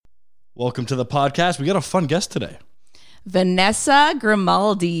Welcome to the podcast. We got a fun guest today. Vanessa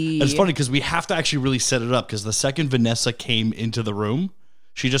Grimaldi. It's funny because we have to actually really set it up because the second Vanessa came into the room,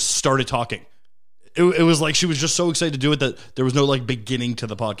 she just started talking. It was like she was just so excited to do it that there was no like beginning to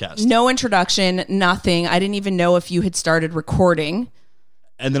the podcast. No introduction, nothing. I didn't even know if you had started recording.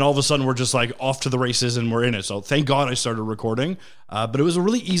 And then all of a sudden we're just like off to the races and we're in it. So thank God I started recording. But it was a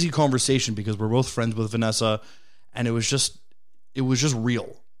really easy conversation because we're both friends with Vanessa and it was just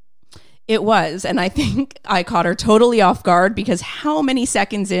real. It was. And I think I caught her totally off guard because how many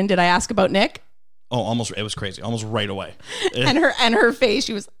seconds in did I ask about Nick? Oh, almost. It was crazy. Almost right away. and her face,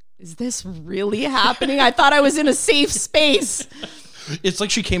 she was, is this really happening? I thought I was in a safe space. It's like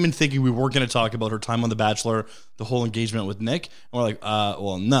she came in thinking we weren't going to talk about her time on The Bachelor, the whole engagement with Nick. And we're like,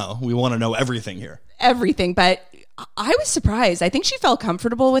 well, no, we want to know everything here. Everything. But I was surprised. I think she felt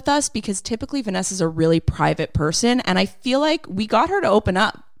comfortable with us because typically Vanessa's a really private person. And I feel like we got her to open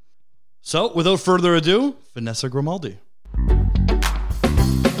up. So without further ado, Vanessa Grimaldi.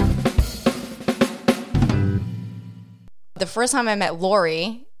 The first time I met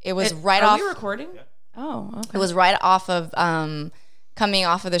Lori, it was right off. Are we recording? Yeah. Oh, okay. It was right off of coming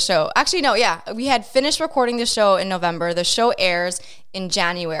off of the show. Actually, no, yeah. We had finished recording the show in November. The show airs in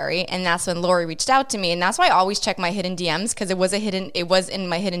January, and that's when Lori reached out to me. And that's why I always check my hidden DMs because it was in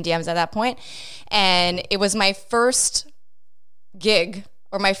my hidden DMs at that point. And it was my first gig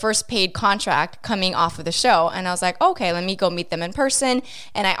or my first paid contract coming off of the show. And I was like, okay, let me go meet them in person.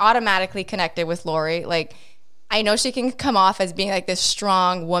 And I automatically connected with Lori. Like, I know she can come off as being like this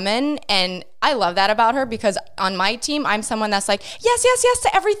strong woman. And I love that about her because on my team, I'm someone that's like, yes, yes, yes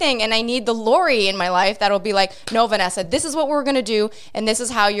to everything. And I need the Lori in my life that'll be like, no, Vanessa, this is what we're going to do. And this is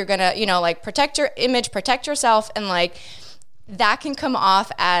how you're going to, like protect your image, protect yourself. And like that can come off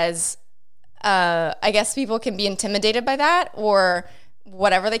as, I guess people can be intimidated by that or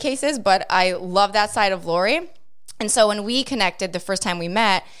whatever the case is, but I love that side of Lori. And so when we connected the first time we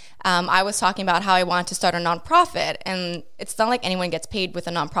met, I was talking about how I wanted to start a nonprofit, and it's not like anyone gets paid with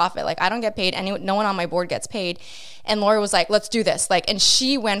a nonprofit. Like I don't get paid, no one on my board gets paid. And Lori was like, let's do this. Like, and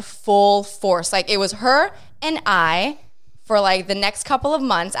she went full force. Like it was her and I for like the next couple of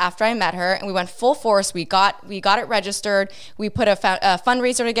months after I met her, and we went full force. We got it registered. We put a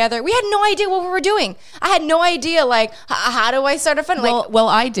fundraiser together. We had no idea what we were doing. I had no idea, like, how do I start a fund? Well,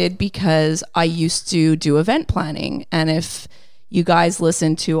 I did because I used to do event planning. And if you guys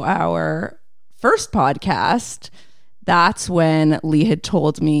listen to our first podcast, that's when Lee had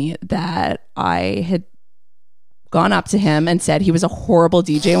told me that I had gone up to him and said he was a horrible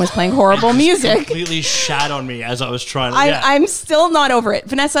DJ and was playing horrible music. Completely shat on me as I was trying to. I'm still not over it.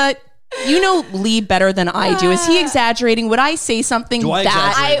 Vanessa, you know Lee better than I do. Is he exaggerating? Would I say something I that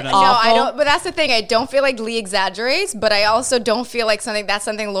exaggerate, No, I don't. But that's the thing. I don't feel like Lee exaggerates, but I also don't feel like that's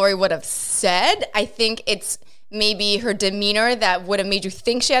something Lori would have said. I think it's maybe her demeanor that would have made you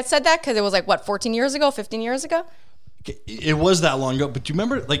think she had said that because it was like, what, 14 years ago, 15 years ago? It was that long ago, but do you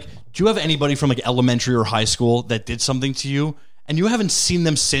remember, like, do you have anybody from like elementary or high school that did something to you and you haven't seen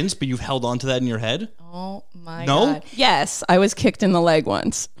them since, but you've held on to that in your head? Oh my God. Yes, I was kicked in the leg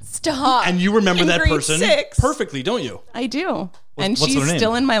once. Stop. And you remember In that grade person 6. perfectly, don't you? I do. What's she's her name?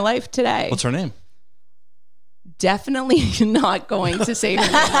 still in my life today. What's her name? Definitely not going to say her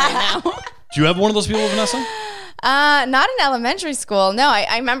name right now. Do you have one of those people, Vanessa? Not in elementary school. No,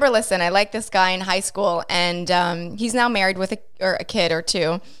 I remember, listen, I liked this guy in high school, and he's now married with a kid or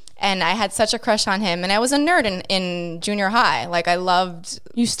two. And I had such a crush on him. And I was a nerd in junior high. Like, I loved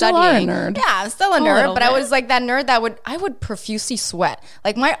You still studying. are a nerd. Yeah, I'm still a nerd. But bit. I was like that nerd that I would profusely sweat.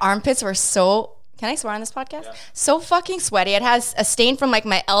 Like, my armpits were so... Can I swear on this podcast? Yeah. So fucking sweaty. It has a stain from, like,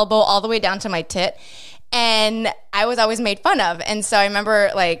 my elbow all the way down to my tit. And I was always made fun of. And so I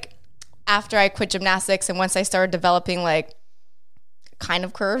remember, like... after I quit gymnastics and once I started developing like kind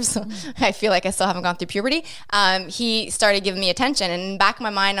of curves, I feel like I still haven't gone through puberty, he started giving me attention. And in the back of my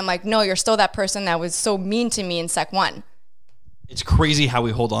mind, I'm like, no, you're still that person that was so mean to me in Sec 1. It's crazy how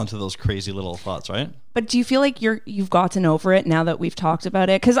we hold on to those crazy little thoughts, right? But do you feel like you've gotten over it now that we've talked about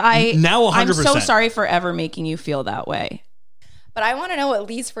it? Because now 100%. I'm so sorry for ever making you feel that way. But I want to know what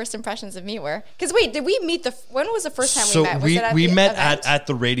Lee's first impressions of me were. Because wait, did we meet when was the first time we met? Was it at we the met event? at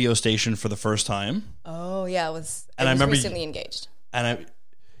the radio station for the first time. Oh yeah, I was recently engaged. And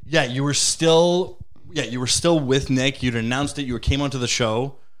you were still with Nick. You'd announced it. You came onto the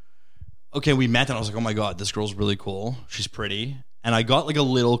show. Okay, we met and I was like, oh my God, this girl's really cool. She's pretty. And I got like a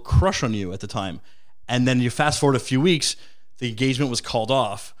little crush on you at the time. And then you fast forward a few weeks, the engagement was called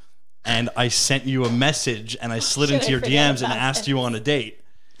off. And I sent you a message and I slid into your DMs and asked you on a date.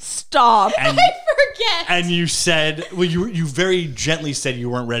 Stop. I And forget. And you said, well, you very gently said you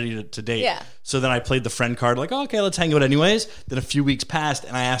weren't ready to date. Yeah. So then I played the friend card, like, oh, okay, let's hang out anyways. Then a few weeks passed,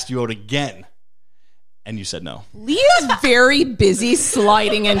 and I asked you out again. And you said no. Lee is very busy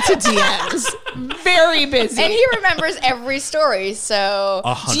sliding into DMs. Very busy. And he remembers every story, so...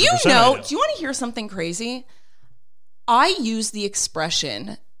 100% Do you I know? Do you want to hear something crazy? I used the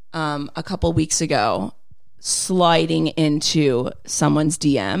expression a couple weeks ago, sliding into someone's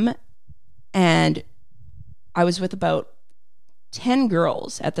DM, and I was with about 10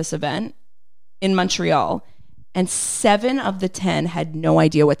 girls at this event in Montreal, and 7 of the 10 had no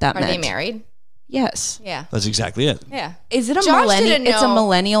idea what that meant. Are they married? Yes. Yeah. That's exactly it. Yeah. Is it a Josh millennial? didn't It's a know.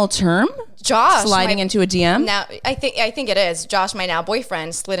 millennial term. Josh Sliding my- into a DM. Now, I think it is. Josh, my now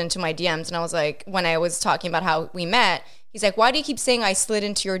boyfriend, slid into my DMs, and I was like, when I was talking about how we met, he's like, "Why do you keep saying I slid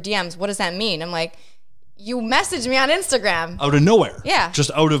into your DMs? What does that mean?" I'm like, "You messaged me on Instagram." Out of nowhere. Yeah.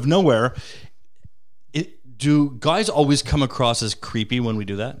 Just out of nowhere. Do guys always come across as creepy when we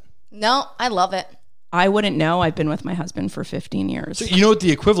do that? No, I love it. I wouldn't know. I've been with my husband for 15 years. So you know what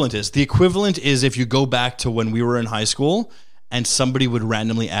the equivalent is? The equivalent is if you go back to when we were in high school and somebody would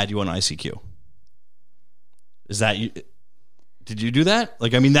randomly add you on ICQ. Is that you? Did you do that?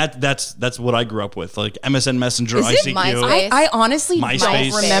 Like, I mean, that's what I grew up with. Like MSN Messenger, Is it ICQ. MySpace? I honestly MySpace.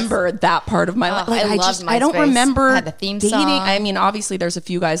 don't remember that part of my life. I loved I don't MySpace. remember Had the theme dating. song. I mean, obviously, there's a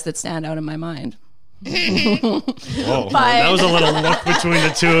few guys that stand out in my mind, Whoa, that was a little look between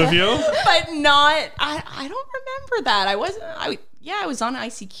the two of you. but not. I don't remember that. I wasn't. I was on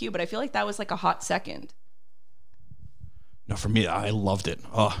ICQ, but I feel like that was like a hot second. No, for me, I loved it.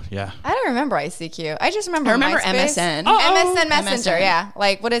 Oh, yeah. I don't remember ICQ. I just remember I remember MySpace. MSN. MSN Messenger, MSN. yeah.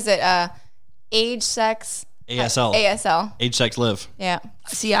 Like, what is it? Age, sex, ASL. ASL. Age, sex, live. Yeah.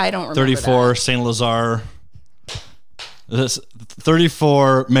 See, I don't remember 34, that. Saint Lazare. This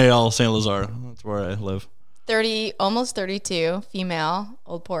 34, male, Saint Lazare. That's where I live. 30, almost 32, female,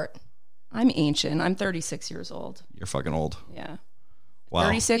 Old Port. I'm ancient. I'm 36 years old. You're fucking old. Yeah, Wow.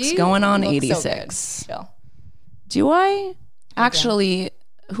 36 You going on look 86. So good. Chill. Do I? Actually,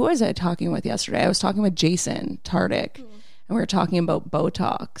 who was I talking with yesterday? I was talking with Jason Tardik, and we were talking about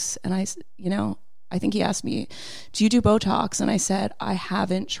Botox. And I think he asked me, "Do you do Botox?" And I said, "I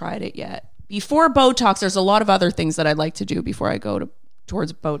haven't tried it yet." Before Botox, there's a lot of other things that I'd like to do before I go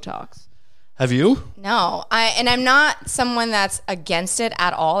towards Botox. Have you? No, I'm not someone that's against it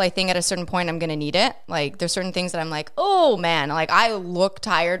at all. I think at a certain point I'm going to need it. Like there's certain things that I'm like, oh man, like I look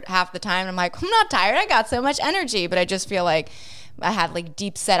tired half the time. I'm like, I'm not tired. I got so much energy, but I just feel like I have like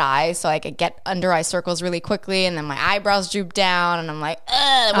deep set eyes, so I could get under eye circles really quickly, and then my eyebrows droop down, and I'm like,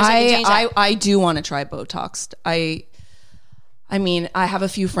 ugh. I do want to try Botox. I mean, I have a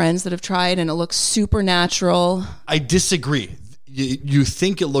few friends that have tried, and it looks super natural. I disagree. You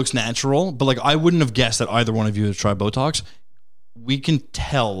think it looks natural, but like I wouldn't have guessed that either one of you has tried Botox. We can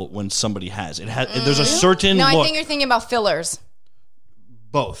tell when somebody has it. There's a certain No, look. I think you're thinking about fillers.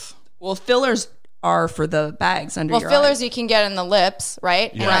 Both. Well, fillers are for the bags under Well, your fillers eyes. you can get in the lips,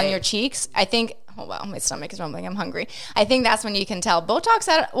 right? Yeah. Around your cheeks. I think, oh wow, my stomach is rumbling. I'm hungry. I think that's when you can tell. Botox,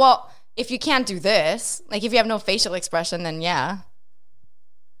 if you can't do this, like if you have no facial expression, then yeah.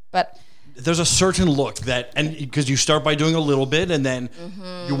 But There's a certain look that, and because you start by doing a little bit and then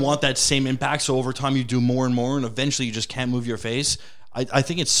you want that same impact. So over time you do more and more, and eventually you just can't move your face. I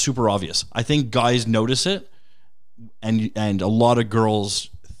think it's super obvious. I think guys notice it, and a lot of girls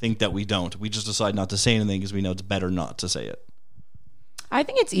think that we don't. We just decide not to say anything because we know it's better not to say it. I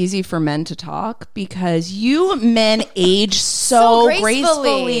think it's easy for men to talk because you men age so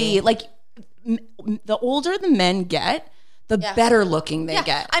gracefully. Like the older the men get, the better looking they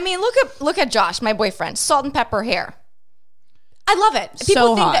get. I mean, look at Josh, my boyfriend, salt and pepper hair. I love it.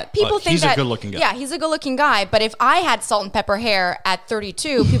 So hot. He's a good-looking guy. Yeah, he's a good-looking guy. But if I had salt and pepper hair at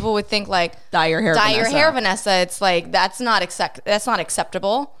 32, people would think like, Dye your hair, Vanessa. It's like that's not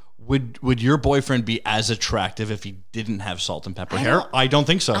acceptable. Would your boyfriend be as attractive if he didn't have salt and pepper hair? I don't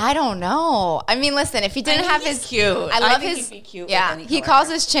think so. I don't know. I mean, listen, if he didn't have his cute. I love think his he'd be cute. Yeah, with any he color calls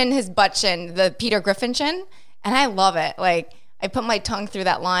hair. his chin his butt chin, the Peter Griffin chin, and I love it. Like I put my tongue through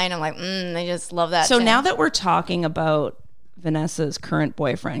that line. I'm like, I just love that. So chin. now that we're talking about Vanessa's current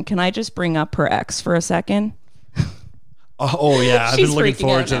boyfriend, can I just bring up her ex for a second? Oh yeah, I've She's been looking freaking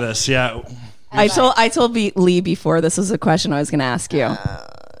forward out to now. this. Yeah. I told Lee before this was a question I was going to ask you.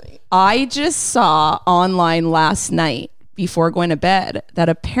 I just saw online last night before going to bed that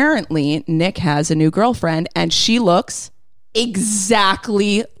apparently Nick has a new girlfriend and she looks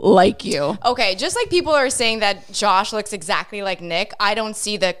exactly like you. Okay, just like people are saying that Josh looks exactly like Nick, I don't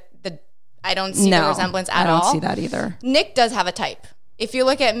see the resemblance at all. I don't see that either. Nick does have a type. If you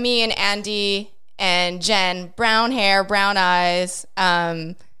look at me and Andy and Jen, brown hair, brown eyes.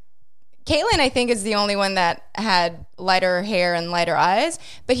 Caitlin, I think, is the only one that had lighter hair and lighter eyes,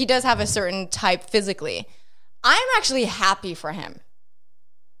 but he does have a certain type physically. I'm actually happy for him.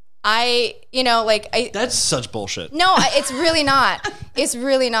 That's such bullshit. No, it's really not. It's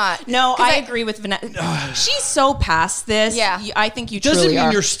really not. No, I agree with Vanessa. She's so past this. Yeah. I think you Doesn't truly mean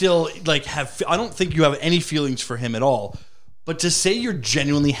are. you're still I don't think you have any feelings for him at all. But to say you're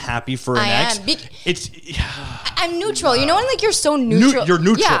genuinely happy for an ex, I'm neutral. You know when you're so neutral. You're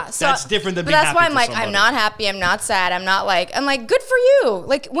neutral. Yeah, so, that's different than but being that's happy why I'm for like, somebody. I'm not happy. I'm not sad. I'm like, good for you.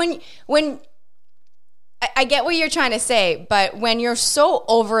 Like when I get what you're trying to say, but when you're so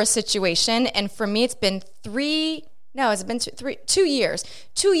over a situation, and for me, it's been 2 years.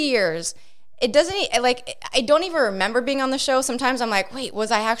 2 years. It doesn't I don't even remember being on the show. Sometimes I'm like, wait, was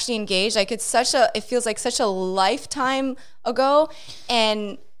I actually engaged? Like it feels like such a lifetime ago.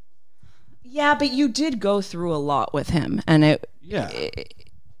 And yeah, but you did go through a lot with him, and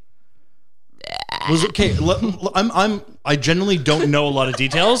was okay. I genuinely don't know a lot of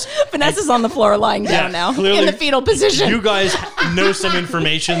details. Vanessa's on the floor lying down now clearly, in the fetal position. You guys know some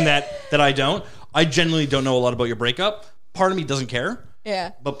information that I don't. I genuinely don't know a lot about your breakup. Part of me doesn't care.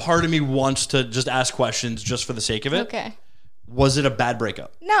 yeah. But part of me wants to just ask questions just for the sake of it. Okay. Was it a bad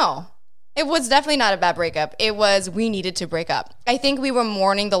breakup? No. It was definitely not a bad breakup. It was, we needed to break up. I think we were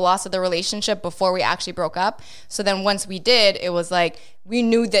mourning the loss of the relationship before we actually broke up. So then once we did, it was like, we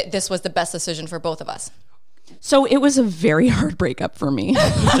knew that this was the best decision for both of us. So it was a very hard breakup for me.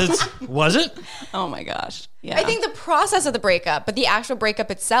 Was it? Oh my gosh. Yeah. I think the process of the breakup, but the actual breakup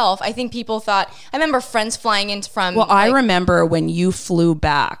itself, I think people thought, I remember friends flying in from... Well, I remember when you flew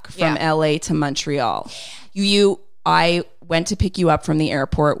back from LA to Montreal. I went to pick you up from the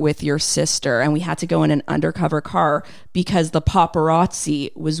airport with your sister, and we had to go in an undercover car because the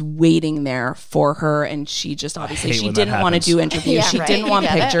paparazzi was waiting there for her, and she just obviously she didn't want to do interviews. Yeah, she right. didn't want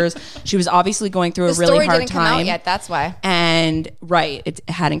pictures. She was obviously going through a really hard The story didn't come time. out yet, that's why. And it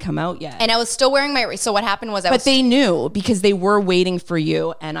hadn't come out yet. And I was still wearing my... So what happened was But they knew because they were waiting for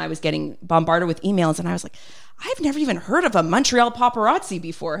you, and I was getting bombarded with emails, and I was like, I've never even heard of a Montreal paparazzi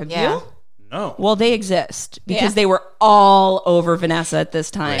before. Have you? No. Well, they exist because they were all over Vanessa at this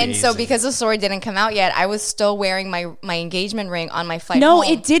time. And so because the story didn't come out yet, I was still wearing my engagement ring on my flight No,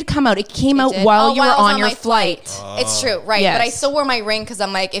 home. it did come out. It came out while you were on your flight. It's true, right. Yes. But I still wore my ring because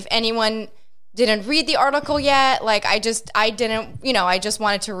I'm like, if anyone didn't read the article yet, like I just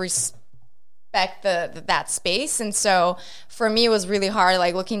wanted to respect that space. And so for me, it was really hard,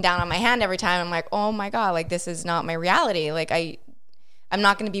 like looking down on my hand every time. I'm like, oh my God, like this is not my reality. Like I'm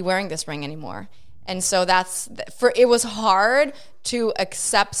not going to be wearing this ring anymore. And so it was hard to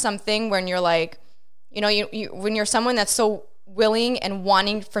accept something when you're like, when you're someone that's so willing and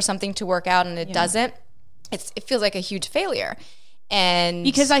wanting for something to work out and it doesn't, it feels like a huge failure. And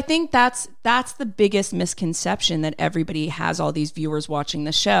because I think that's the biggest misconception that everybody has, all these viewers watching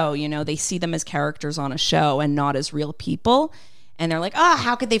the show, they see them as characters on a show and not as real people. And they're like,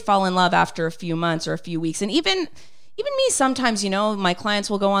 how could they fall in love after a few months or a few weeks? And even me sometimes, my clients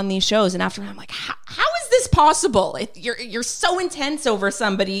will go on these shows and after I'm like, how is this possible? You're so intense over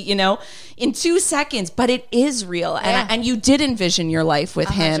somebody, in 2 seconds, but it is real. And you did envision your life with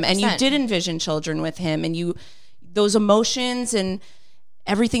 100%. Him, and you did envision children with him, and those emotions and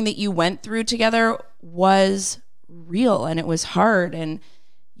everything that you went through together was real, and it was hard, and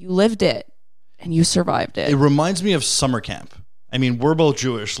you lived it and you survived it. It reminds me of summer camp. I mean, we're both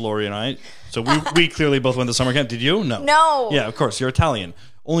Jewish, Lori and I. So we clearly both went to summer camp. Did you? No. No. Yeah, of course. You're Italian.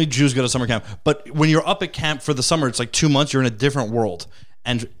 Only Jews go to summer camp. But when you're up at camp for the summer, it's like 2 months. You're in a different world.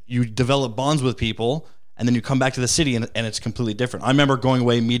 And you develop bonds with people. And then you come back to the city and it's completely different. I remember going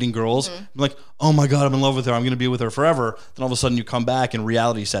away, meeting girls. I'm like, oh my God, I'm in love with her. I'm going to be with her forever. Then all of a sudden you come back and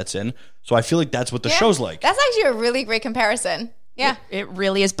reality sets in. So I feel like that's what the show's like. That's actually a really great comparison. Yeah. It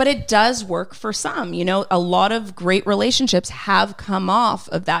really is. But it does work for some. A lot of great relationships have come off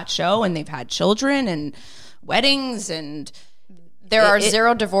of that show, and they've had children and weddings, and there are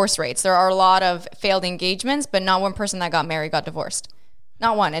zero divorce rates. There are a lot of failed engagements, but not one person that got married got divorced.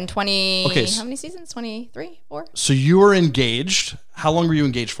 Not one. In 20... Okay, how many seasons? 23? 4? So you were engaged. How long were you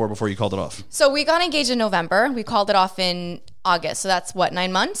engaged for before you called it off? So we got engaged in November. We called it off in August. So that's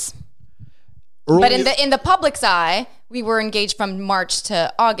 9 months? But in the public's eye, we were engaged from March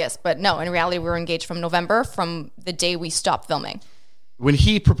to August. But no, in reality, we were engaged from November, from the day we stopped filming. When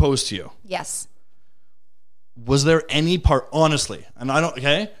he proposed to you? Yes. Was there any part, honestly,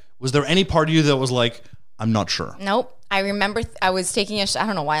 was there any part of you that was like, I'm not sure? Nope. I remember I was taking I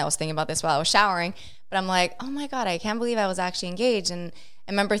don't know why I was thinking about this while I was showering, but I'm like, oh my God, I can't believe I was actually engaged. And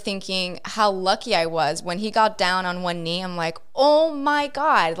I remember thinking how lucky I was when he got down on one knee. I'm like, oh my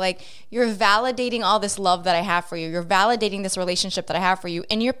God, like you're validating all this love that I have for you. You're validating this relationship that I have for you.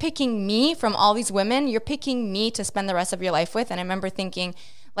 And you're picking me from all these women. You're picking me to spend the rest of your life with. And I remember thinking,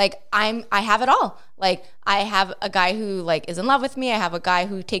 like, I have it all. Like, I have a guy who like is in love with me. I have a guy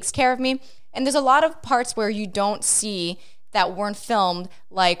who takes care of me. And there's a lot of parts where you don't see that weren't filmed,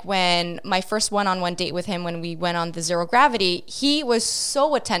 like when my first one-on-one date with him, when we went on the zero gravity, he was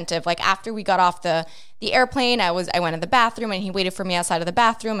so attentive. Like after we got off the airplane, I went in the bathroom and he waited for me outside of the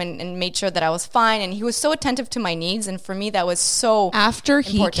bathroom and made sure that I was fine. And he was so attentive to my needs. And for me, that was so After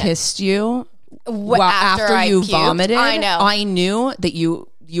important. he kissed you, After you puked, vomited, I know. I knew that you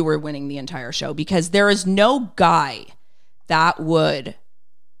were winning the entire show, because there is no guy that would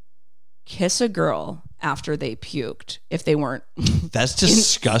kiss a girl after they puked if they weren't That's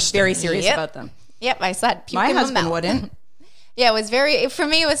disgusting. very serious Yep. about them. Yep, I said puke My in my husband mouth. wouldn't. Yeah, it was for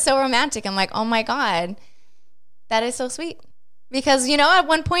me, it was so romantic. I'm like, oh my God, that is so sweet. Because, at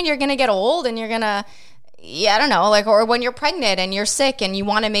one point you're going to get old and you're going to, I don't know, like, or when you're pregnant and you're sick and you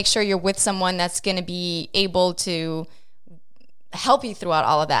want to make sure you're with someone that's going to be able to help you throughout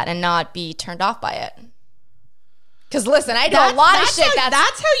all of that and not be turned off by it. Because listen, I know a lot of shit.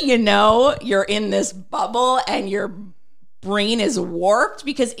 That's how you know you're in this bubble and your brain is warped,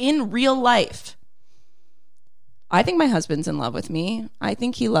 because in real life, I think my husband's in love with me. I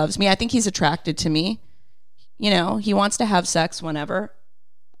think he loves me. I think he's attracted to me. He wants to have sex whenever.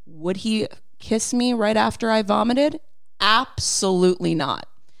 Would he kiss me right after I vomited? Absolutely not.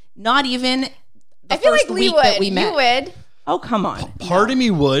 Not even the I feel first like week that we met. You would. Oh, come on. Part of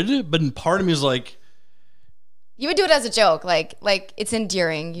me would, but part of me is like, You would do it as a joke, like it's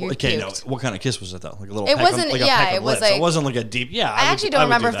endearing. You okay, puked. no. What kind of kiss was it though? Like a little. It peck wasn't- On, like a yeah, peck it of was lips. like- It wasn't like a deep. Yeah, I actually don't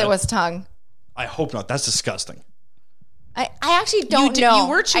remember if there that. was tongue. I hope not. That's disgusting. I actually don't know. You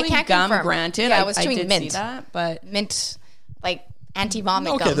were chewing I can't gum, confirm. granted. Yeah, I was chewing did mint. see that, but Mint, like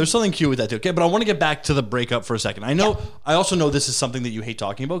anti-vomit Okay, gum. there's something cute with that too. Okay, but I want to get back to the breakup for a second. I know. I also know this is something that you hate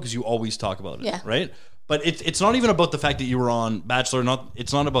talking about because you always talk about it. Yeah. Right. But it's not even about the fact that you were on Bachelor.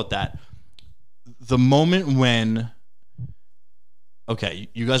 It's not about that. The moment when, okay,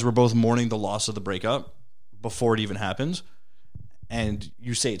 you guys were both mourning the loss of the breakup before it even happens, and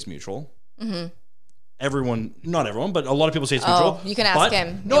you say it's mutual. Mm-hmm. Everyone, not everyone, but a lot of people say it's mutual. You can ask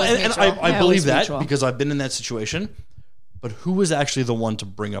him. No, It was and mutual. I Yeah, it believe was that mutual. because I've been in that situation. But who was actually the one to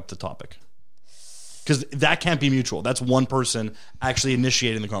bring up the topic? Because that can't be mutual. That's one person actually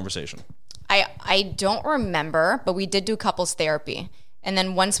initiating the conversation. I don't remember, but we did do couples therapy. And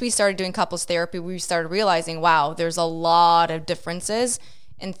then once we started doing couples therapy, we started realizing, wow, there's a lot of differences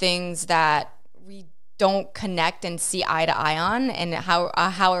in things that we don't connect and see eye to eye on. And how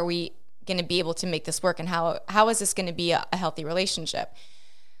are we going to be able to make this work? And how is this going to be a healthy relationship?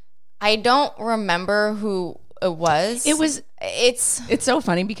 I don't remember who it was. It's so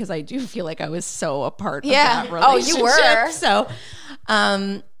funny because I do feel like I was so a part Yeah. of that relationship. Oh, you were. So,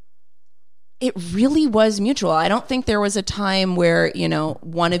 it really was mutual. I don't think there was a time where,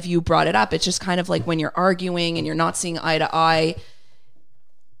 one of you brought it up. It's just kind of like when you're arguing and you're not seeing eye to eye,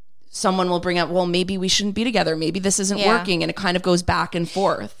 someone will bring up, well, maybe we shouldn't be together. Maybe this isn't working. And it kind of goes back and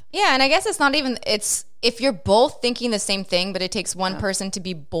forth. Yeah, and I guess it's if you're both thinking the same thing, but it takes one person to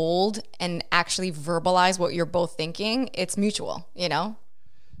be bold and actually verbalize what you're both thinking, it's mutual,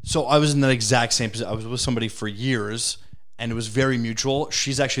 So I was in that exact same position. I was with somebody for years, and it was very mutual.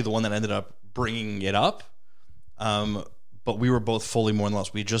 She's actually the one that ended up bringing it up. But we were both fully mourning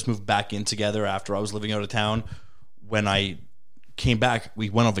loss. We had just moved back in together after I was living out of town. When I came back, we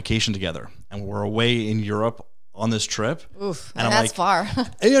went on vacation together, and we're away in Europe on this trip. Oof, and I'm that's like, far.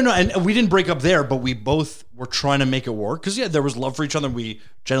 And we didn't break up there, but we both were trying to make it work because there was love for each other. We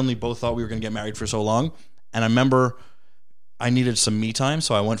genuinely both thought we were going to get married for so long. And I remember I needed some me time,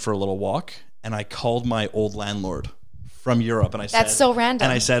 so I went for a little walk, and I called my old landlord from Europe, and I said, That's so random.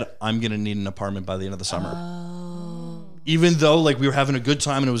 And I said, I'm going to need an apartment by the end of the summer. Even though we were having a good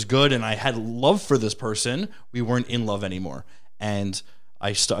time and it was good, and I had love for this person, we weren't in love anymore. And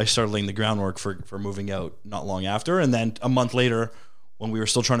I started laying the groundwork for moving out not long after. And then a month later, when we were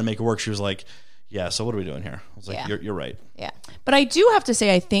still trying to make it work, she was like, yeah, so what are we doing here? I was like, you're right. Yeah. But I do have to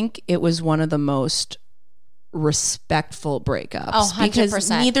say, I think it was one of the most respectful breakups. Oh, 100%. Because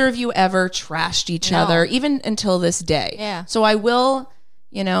neither of you ever trashed each other, even until this day. Yeah. So I will,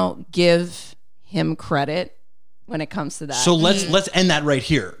 give him credit when it comes to that. So let's end that right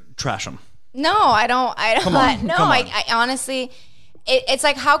here. Trash him. No, I don't. Come on, No, come on. I honestly, it's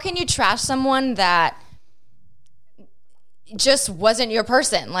like, how can you trash someone that just wasn't your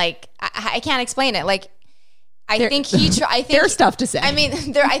person? Like, I can't explain it. Like, I think he tried. There's stuff to say. I mean,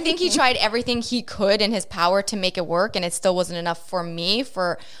 I think he tried everything he could in his power to make it work, and it still wasn't enough for me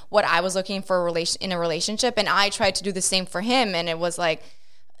for what I was looking for in a relationship. And I tried to do the same for him, and it was like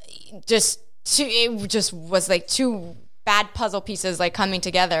it just was like two bad puzzle pieces like coming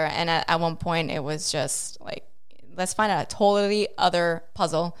together. And at one point, it was just like, let's find a totally other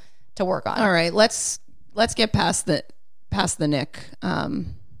puzzle to work on. All right, let's get past the Nick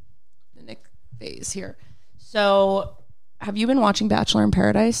phase here. So, have you been watching Bachelor in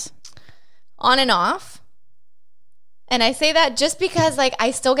Paradise? On and off. And I say that just because, like,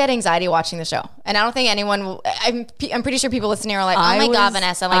 I still get anxiety watching the show. And I don't think anyone will, I'm pretty sure people listening are like, oh my God,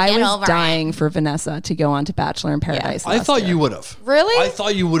 Vanessa, like, get over it. I was dying for Vanessa to go on to Bachelor in Paradise. I thought you would have. Really? I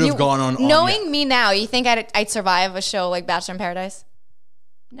thought you would have gone on. Knowing me now, you think I'd survive a show like Bachelor in Paradise?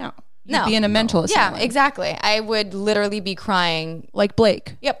 No. You'd be in a mental asylum. Yeah, exactly. I would literally be crying. Like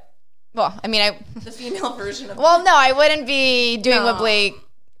Blake. Yep. Well, I mean, the female version of well, no, I wouldn't be doing what Blake,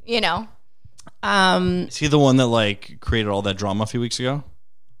 you know. Is he the one that like created all that drama a few weeks ago?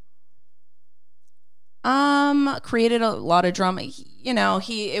 Created a lot of drama.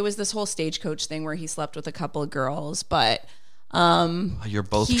 It was this whole stagecoach thing where he slept with a couple of girls, but you're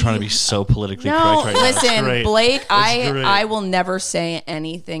both trying to be so politically correct right now. Listen, Blake, I will never say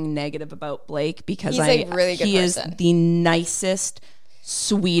anything negative about Blake because he's a really good he person. Is the nicest,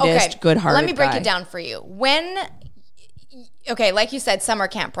 sweetest, good-hearted Let me break guy. it down for you. Like you said, summer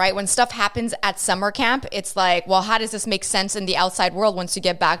camp, right? When stuff happens at summer camp, it's like, well, how does this make sense in the outside world once you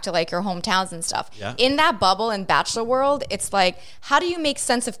get back to like your hometowns and stuff? Yeah. In that bubble in Bachelor world, it's like, how do you make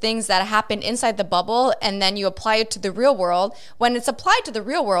sense of things that happen inside the bubble and then you apply it to the real world? When it's applied to the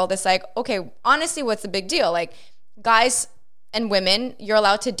real world, it's like, okay, honestly, what's the big deal? Like, guys and women, you're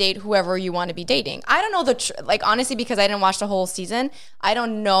allowed to date whoever you want to be dating. I don't know honestly, because I didn't watch the whole season, I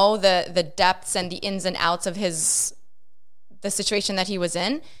don't know the depths and the ins and outs of the situation that he was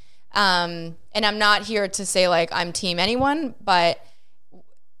in. And I'm not here to say like I'm team anyone, but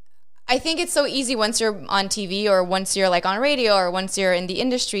I think it's so easy once you're on TV or once you're like on radio or once you're in the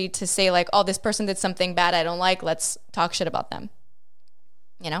industry to say like, oh, this person did something bad I don't like, let's talk shit about them.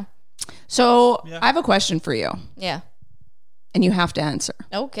 You know? So I have a question for you. Yeah. And you have to answer.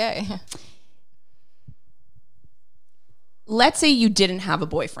 Okay. Let's say you didn't have a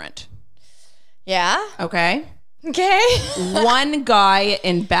boyfriend. Yeah. Okay. One guy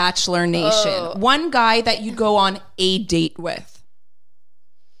in Bachelor Nation. One guy that you go on a date with.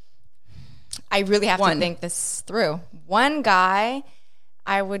 I really have to think this through. One guy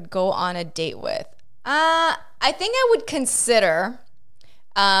I would go on a date with. I think I would consider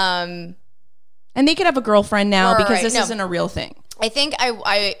and they could have a girlfriend now because this isn't a real thing. I think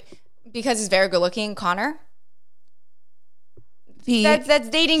I because he's very good looking, Connor. That's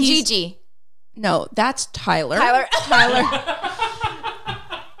dating Gigi. No, that's Tyler.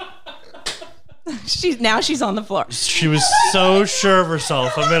 She's on the floor. She was so sure of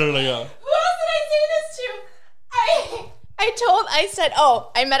herself a minute ago. Who else did I say this to? I said,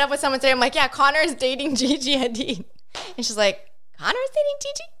 I met up with someone today. I'm like, yeah, Connor's dating Gigi Hadid. And she's like, Connor's dating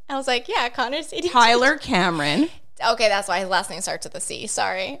Gigi? I was like, yeah, Connor's dating Tyler Cameron. Okay, that's why his last name starts with a C.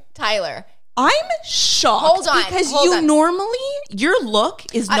 Sorry. Tyler. I'm shocked. Hold on. Because normally, your look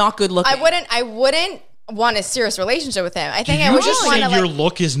is not good looking. I wouldn't want a serious relationship with him. I think I would just want to your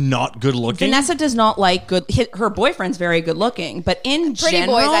look is not good looking. Vanessa does not like her boyfriend's very good looking, but in pretty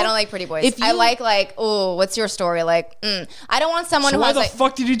general, boys, I don't like pretty boys. I like, oh, what's your story? Like, I don't want someone who has why the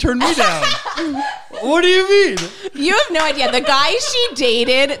fuck did you turn me down? What do you mean? You have no idea. The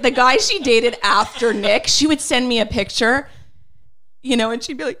guy she dated after Nick, she would send me a picture. And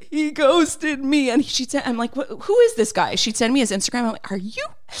she'd be like, he ghosted me. And I'm like, who is this guy? She'd send me his Instagram. I'm like, are you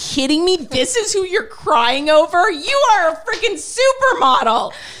kidding me? This is who you're crying over? You are a freaking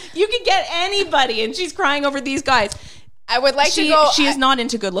supermodel. You could get anybody. And she's crying over these guys. I would like to go. She is not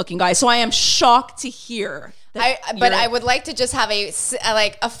into good looking guys. So I am shocked to hear. But I would like to just have a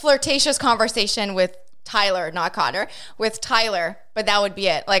flirtatious conversation with Tyler, not Connor, with Tyler. But that would be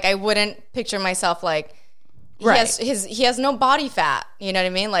it. Like, I wouldn't picture myself like, he has no body fat. You know what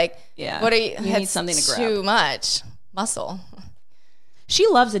I mean? Like, what are you need something to grab. Too much muscle. She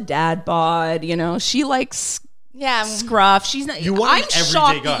loves a dad bod. She likes scruff. She's not. You want an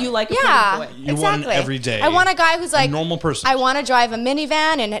everyday guy. That you like a pretty boy. You want an everyday. I want a guy who's like a normal person. I want to drive a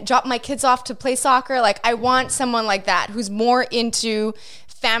minivan and drop my kids off to play soccer. Like, I want someone like that who's more into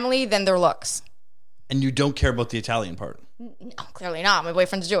family than their looks. And you don't care about the Italian part? No, clearly not. My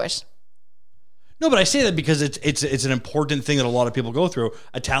boyfriend's Jewish. No, but I say that because it's an important thing that a lot of people go through.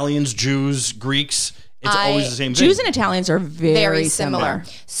 Italians, Jews, Greeks, It's always the same thing. Jews and Italians are very similar.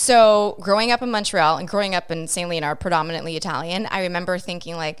 So growing up in Montreal and growing up in St. Leonard, predominantly Italian, I remember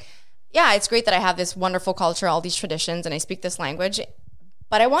thinking like, yeah, it's great that I have this wonderful culture, all these traditions, and I speak this language,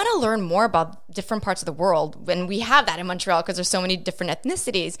 but I want to learn more about different parts of the world. When we have that in Montreal, because there's so many different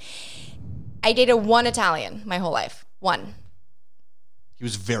ethnicities. I dated one Italian my whole life. One. He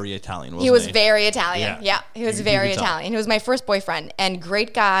was very Italian, wasn't he? He was very Italian. Yeah. He was very Italian. He was my first boyfriend and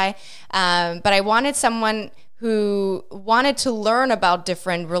great guy. But I wanted someone who wanted to learn about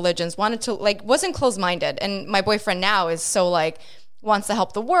different religions, wanted to, like, wasn't closed-minded. And my boyfriend now is so, like, wants to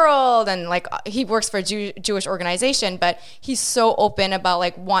help the world, and like he works for a Jewish organization, but he's so open about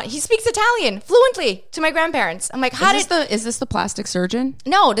like he speaks Italian fluently to my grandparents. I'm like, is this the plastic surgeon?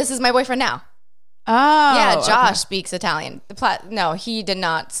 No, this is my boyfriend now. Oh, yeah, Josh speaks Italian. No, he did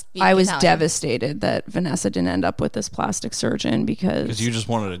not speak I was Italian. devastated that Vanessa didn't end up with this plastic surgeon because you just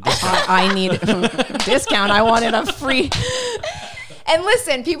wanted a discount. I need a discount. I wanted a free. And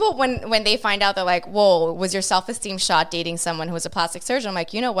listen, people, when they find out, they're like, whoa, was your self-esteem shot dating someone who was a plastic surgeon? I'm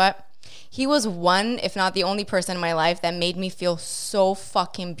like, you know what? He was one, if not the only person in my life that made me feel so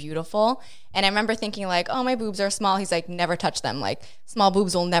fucking beautiful. And I remember thinking like, oh, my boobs are small. He's like, never touch them. Like, small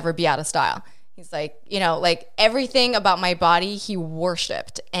boobs will never be out of style. He's like, you know, like everything about my body, he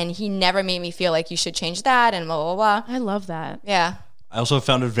worshipped. And he never made me feel like you should change that and blah, blah, blah. I love that. Yeah. I also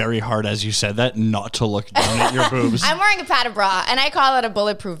found it very hard, as you said that, not to look down at your boobs. I'm wearing a padded bra, and I call it a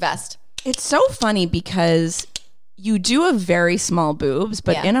bulletproof vest. It's so funny because you do have very small boobs,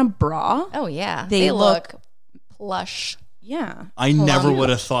 but in a bra, oh yeah, they look plush. Yeah, I never would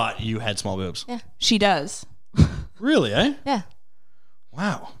have thought you had small boobs. Yeah, she does. Really? Eh? Yeah.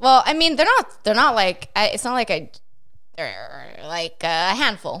 Wow. Well, I mean, they're not like it's not like they're like a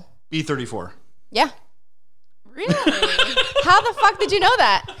handful. B34. Yeah. Really? How the fuck did you know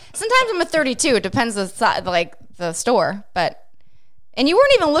that? Sometimes I'm a 32. It depends the store, but and you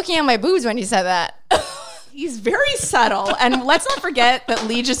weren't even looking at my boobs when you said that. He's very subtle, and let's not forget that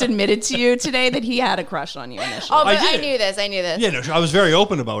Lee just admitted to you today that he had a crush on you initially. Oh, but I knew this. Yeah, no, I was very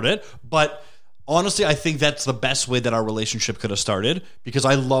open about it, but honestly, I think that's the best way that our relationship could have started because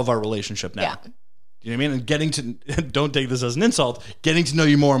I love our relationship now. Yeah. You know what I mean? And getting to, don't take this as an insult, getting to know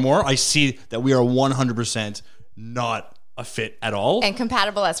you more and more, I see that we are 100% not a fit at all. And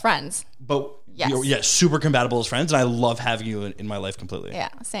compatible as friends. But yes. Super compatible as friends. And I love having you in my life completely. Yeah,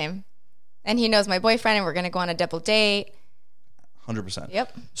 same. And he knows my boyfriend and we're going to go on a double date. 100%.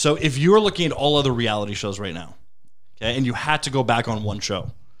 Yep. So if you were looking at all other reality shows right now, okay, and you had to go back on one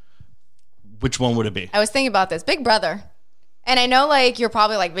show, which one would it be? I was thinking about this. Big Brother. And I know, like, you're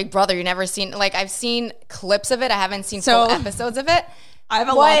probably like, Big Brother, you never seen, like, I've seen clips of it. I haven't seen full episodes of it. I have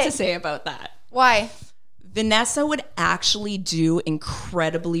a lot to say about that. Why? Vanessa would actually do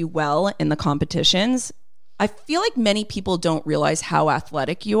incredibly well in the competitions. I feel like many people don't realize how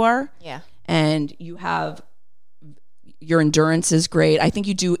athletic you are. Yeah. And your endurance is great. I think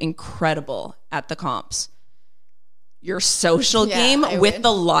you do incredible at the comps. Your social game with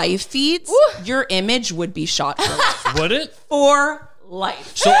the live feeds, your image would be shot for life. Would it? For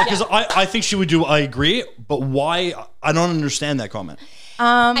life. So, because I think she would do, I agree, but why? I don't understand that comment.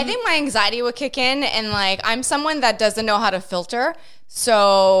 I think my anxiety would kick in, and like, I'm someone that doesn't know how to filter.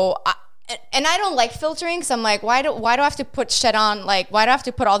 So, and I don't like filtering. So I'm like, why do I have to put shit on? Like, why do I have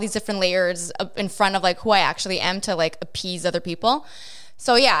to put all these different layers in front of like who I actually am to like appease other people?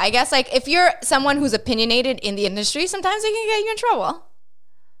 So yeah, I guess like if you're someone who's opinionated in the industry, sometimes they can get you in trouble.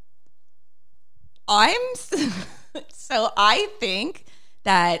 So I think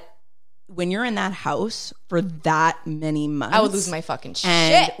that when you're in that house for that many months, I would lose my fucking shit.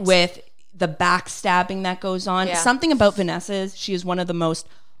 And with the backstabbing that goes on, something about Vanessa is she is one of the most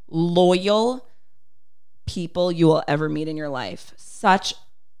loyal people you will ever meet in your life. Such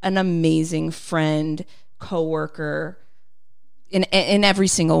an amazing friend, coworker, in every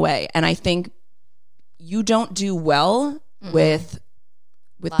single way. And I think you don't do well with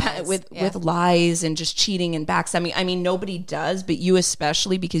lies and just cheating and backstabbing. I mean, nobody does, but you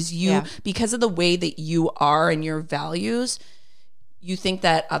especially, because of the way that you are and your values, you think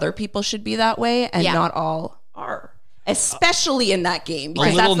that other people should be that way, and not all are. Especially in that game,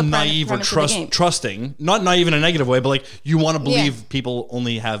 because a little naive or trusting, not naive in a negative way, but like you want to believe people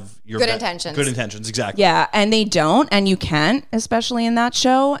only have your good intentions. Good intentions, exactly. Yeah, and they don't, and you can't, especially in that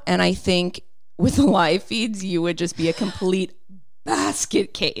show. And I think with the live feeds, you would just be a complete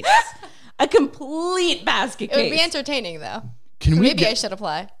basket case. A complete basket case. It would be entertaining, though. Maybe I should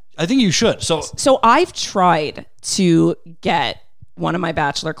apply. I think you should. So I've tried to get one of my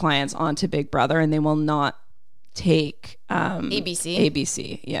Bachelor clients onto Big Brother, and they will not take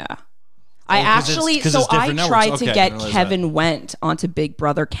ABC. Yeah. I 'cause actually, it's so I different networks. tried Okay, to I get didn't realize Kevin Wendt onto Big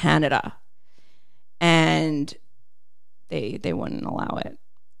Brother Canada, and they wouldn't allow it.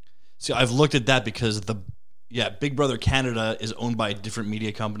 See, I've looked at that because Big Brother Canada is owned by a different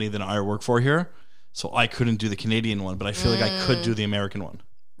media company than I work for here. So I couldn't do the Canadian one, but I feel like I could do the American one.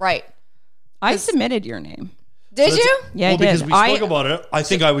 Right. I submitted your name. Did you? Yeah, I did. Because we spoke about it, I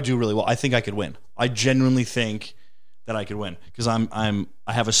think I would do really well. I think I could win. I genuinely think that I could win because I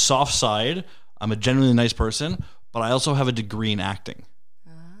have a soft side. I'm a genuinely nice person, but I also have a degree in acting,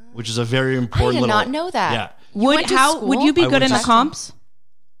 which is a very important. I did not know that. Yeah. Would you be good in the comps?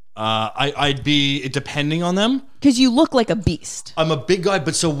 I'd be depending on them. Because you look like a beast. I'm a big guy,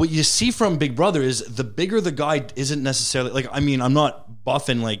 but so what you see from Big Brother is the bigger the guy isn't necessarily like. I mean, I'm not buff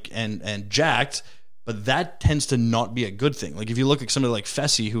and like and jacked, but that tends to not be a good thing. Like if you look at somebody like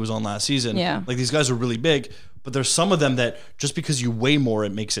Fessy, who was on last season, like these guys are really big, but there's some of them that just because you weigh more,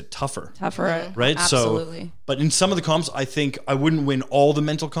 it makes it tougher. Right? Absolutely. So, but in some of the comps, I think I wouldn't win all the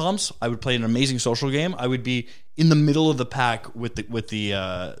mental comps. I would play an amazing social game. I would be in the middle of the pack with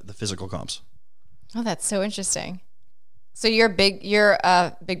the physical comps. Oh, that's so interesting. So you're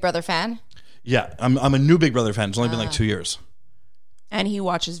a Big Brother fan? Yeah, I'm a new Big Brother fan. It's only been like 2 years. And he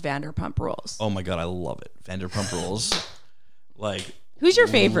watches Vanderpump Rules. Oh my God, I love it. Vanderpump Rules. Like, who's your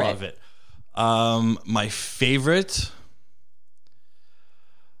favorite? Love it. My favorite.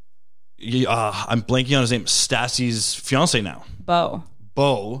 I'm blanking on his name. Stassi's fiance now.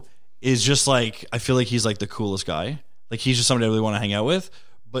 Bo is just like, I feel like he's like the coolest guy. Like he's just somebody I really want to hang out with.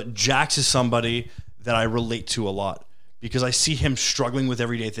 But Jax is somebody that I relate to a lot because I see him struggling with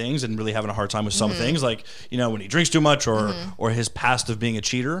everyday things and really having a hard time with some things, like when he drinks too much or his past of being a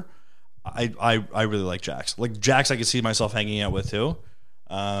cheater. I really like Jax. Like Jax, I could see myself hanging out with too.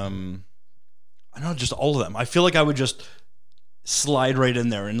 I don't know, just all of them. I feel like I would just slide right in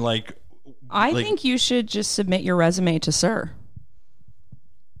there and like. I think you should just submit your resume to Sir.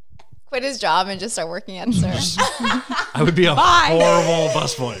 Quit his job and just start working at Sir. I would be a horrible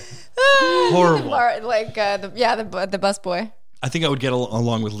busboy. Horrible. Like the bus boy. I think I would get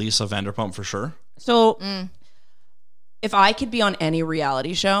along with Lisa Vanderpump for sure. So if I could be on any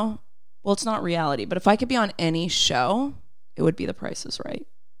reality show, well, it's not reality, but if I could be on any show, it would be The Price is Right.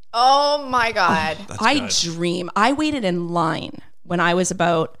 Oh my God. I waited in line when I was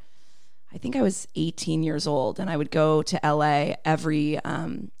about, I think I was 18 years old, and I would go to LA every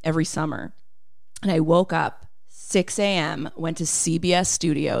summer. And I woke up 6 a.m., went to CBS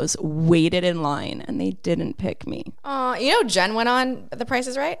Studios, waited in line, and they didn't pick me. Jen went on The Price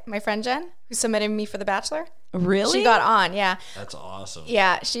is Right? My friend Jen, who submitted me for The Bachelor. Really? She got on, yeah. That's awesome.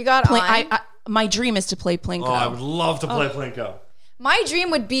 Yeah, she got on. My dream is to play Plinko. Oh, I would love to play Plinko. My dream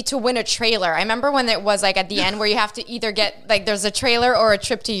would be to win a trailer. I remember when it was like at the end where you have to either get like there's a trailer or a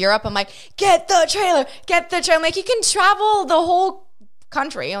trip to Europe. I'm like, get the trailer. I'm like, you can travel the whole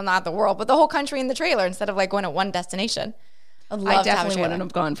country, well, not the world, but the whole country in the trailer instead of like going to one destination. I definitely wouldn't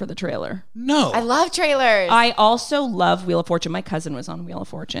have gone for the trailer. No. I love trailers. I also love Wheel of Fortune. My cousin was on Wheel of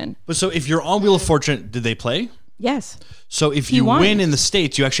Fortune. But so if you're on Wheel of Fortune, did they play? Yes. So if you win in the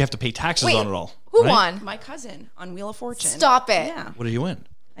States, you actually have to pay taxes on it all. Who won? My cousin on Wheel of Fortune. Stop it. Yeah. What did you win?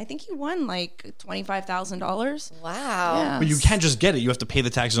 I think he won like $25,000. Wow. Yeah. But you can't just get it. You have to pay the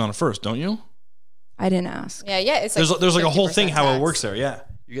taxes on it first, don't you? I didn't ask. Yeah. It's like there's like a whole thing how tax. it works there. Yeah.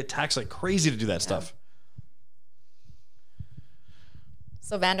 You get taxed like crazy to do that stuff.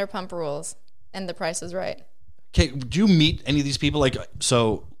 So Vanderpump Rules and The Price is Right. Okay. Do you meet any of these people? Like,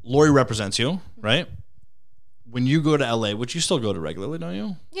 so Lori represents you, right? When you go to LA, which you still go to regularly, don't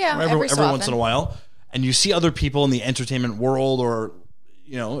you? Yeah. Every once in a while. And you see other people in the entertainment world or,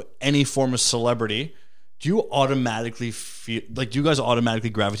 any form of celebrity. Do you automatically feel like, do you guys automatically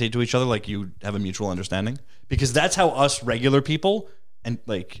gravitate to each other? Like you have a mutual understanding? Because that's how us regular people and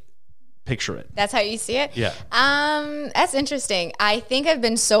like picture it. That's how you see it? Yeah. That's interesting. I think I've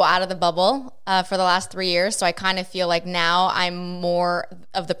been so out of the bubble for the last 3 years. So I kind of feel like now I'm more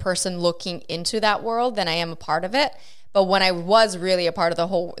of the person looking into that world than I am a part of it. But when I was really a part of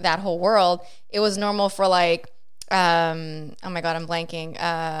that whole world, it was normal for like, oh my God, I'm blanking.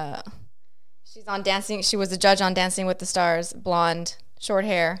 She's on Dancing. She was a judge on Dancing with the Stars, blonde, short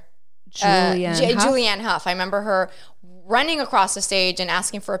hair. Julianne Hough. I remember her running across the stage and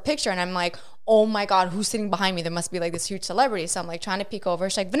asking for a picture. And I'm like, oh my God, who's sitting behind me? There must be like this huge celebrity. So I'm like trying to peek over.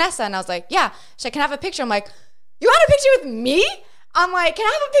 She's like, Vanessa. And I was like, yeah. She's like, can I have a picture? I'm like, you want a picture with me? I'm like, can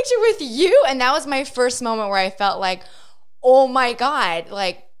I have a picture with you? And that was my first moment where I felt like, oh my God,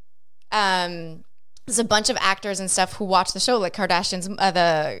 like, there's a bunch of actors and stuff who watch the show, like Kardashians,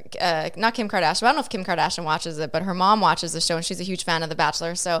 not Kim Kardashian. I don't know if Kim Kardashian watches it, but her mom watches the show and she's a huge fan of The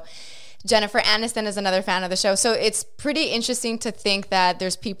Bachelor. So Jennifer Aniston is another fan of the show. So it's pretty interesting to think that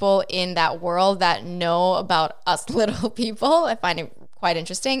there's people in that world that know about us little people. I find it quite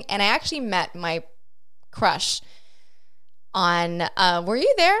interesting. And I actually met my crush on, were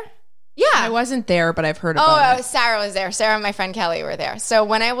you there? Yeah. I wasn't there, but I've heard about it. Sarah was there. Sarah and my friend Kelly were there. So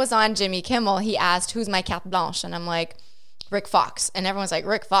when I was on Jimmy Kimmel, he asked, who's my carte blanche? And I'm like, Rick Fox. And everyone's like,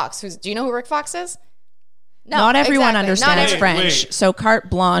 Rick Fox? Do you know who Rick Fox is? No, not everyone exactly. understands French. So carte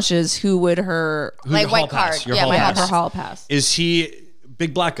blanche is who would her... like white card. Yeah, her hall pass. Is he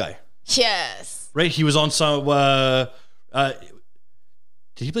big black guy? Yes. Right? He was on some...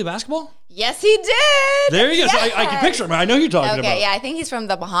 did he play basketball? Yes, he did. There you go. Yes. So I can picture him. I know who you're talking about. Okay, yeah, I think he's from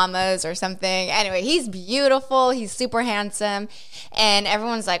the Bahamas or something. Anyway, he's beautiful. He's super handsome. And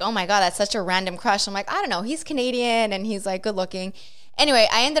everyone's like, oh my God, that's such a random crush. I'm like, I don't know. He's Canadian and he's like good looking. Anyway,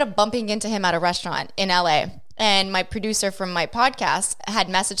 I ended up bumping into him at a restaurant in LA. And my producer from my podcast had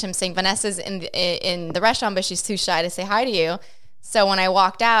messaged him saying, Vanessa's in the restaurant, but she's too shy to say hi to you. So when I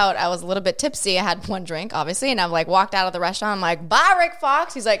walked out, I was a little bit tipsy. I had one drink, obviously, and I'm like, walked out of the restaurant. I'm like, bye, Rick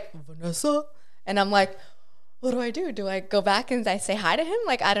Fox. He's like, Vanessa. And I'm like, what do I do? Do I go back and I say hi to him?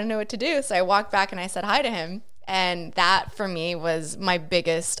 Like, I don't know what to do. So I walked back and I said hi to him. And that, for me, was my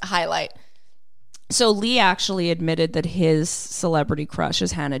biggest highlight. So Lee actually admitted that his celebrity crush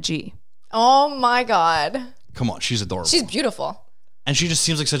is Hannah G. Oh, my God. Come on, she's adorable. She's beautiful. And she just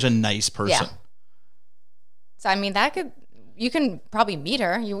seems like such a nice person. Yeah. So, I mean, you can probably meet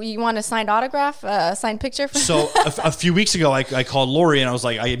her. You want a signed autograph, a signed picture? So a few weeks ago, I called Lori and I was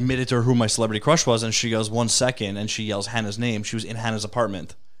like, I admitted to her who my celebrity crush was. And she goes, 1 second. And she yells Hannah's name. She was in Hannah's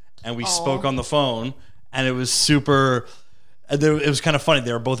apartment. And we spoke on the phone. And it was super... It was kind of funny.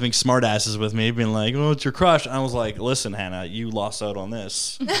 They were both being smartasses with me, being like, "Oh, it's your crush." And I was like, "Listen, Hannah, you lost out on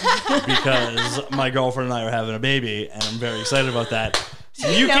this because my girlfriend and I are having a baby, and I'm very excited about that. So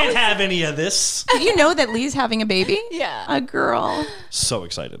you can't have any of this." Did you know that Lee's having a baby? Yeah. A girl. So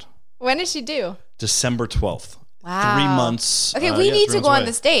excited. When is she due? December 12th. Wow. 3 months. Okay, we need to go on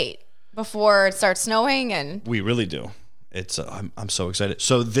this date before it starts snowing, and we really do. It's I'm so excited.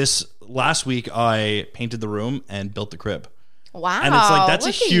 So this last week, I painted the room and built the crib. wow. And it's like, that's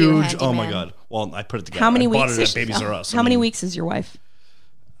Look a at you, huge, oh my handyman. God. Well, I put it together. How many I bought weeks? it at Babies R Us. How many weeks is your wife?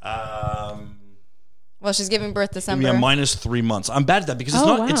 Well, she's giving birth December. Yeah, minus 3 months. I'm bad at that because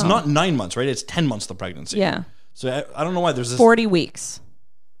it's not 9 months, right? It's 10 months, the pregnancy. Yeah. So I don't know why there's this 40 weeks.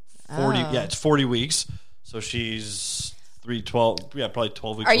 40. Yeah, it's 40 weeks. So she's 12. Yeah, probably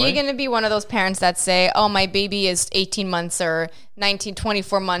 12 weeks Are away. you going to be one of those parents that say, oh, my baby is 18 months or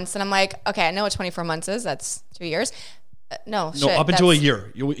 24 months? And I'm like, okay, I know what 24 months is. That's 2 years. No, up until a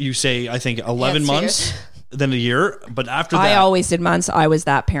year. You say, I think, 11 Yeah, months, then a year. But after that. I always did months. I was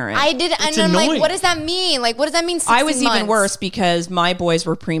that parent. I did. And I'm annoying. like, what does that mean? Like, what does that mean? 16 I was months? even worse because my boys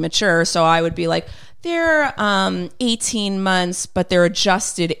were premature. So I would be like, they're 18 months, but their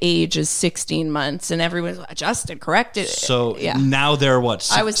adjusted age is 16 months. And everyone's adjusted, corrected. So yeah. now they're what?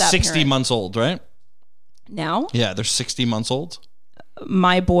 I was that 60 parent. months old, right? Now? Yeah, they're 60 months old.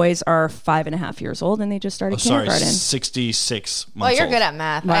 My boys are 5.5 years old and they just started kindergarten. 66 months Well, you're old. good at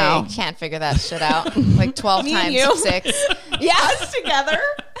math. Wow. I can't figure that shit out. Like 12 Me and times you. 6. Yeah, us together.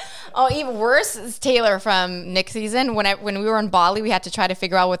 Oh, even worse is Taylor from Nick season. When we were in Bali, we had to try to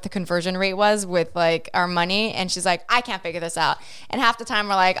figure out what the conversion rate was with like our money, and she's like, I can't figure this out. And half the time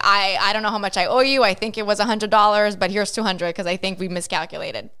we're like, I don't know how much I owe you. I think it was $100, but here's $200 because I think we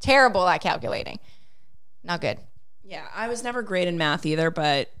miscalculated. Terrible at calculating. Not good. Yeah, I was never great in math either,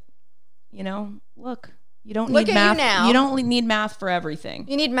 but look, you don't Look need at math. you now. You don't need math for everything.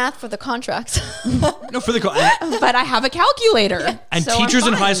 You need math for the contracts. No, for the But I have a calculator. and so teachers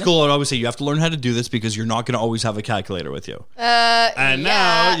I'm in high fine. school would always say you have to learn how to do this because you're not going to always have a calculator with you. And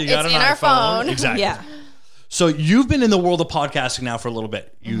now you got it's an in our iPhone. phone. Exactly. Yeah. So you've been in the world of podcasting now for a little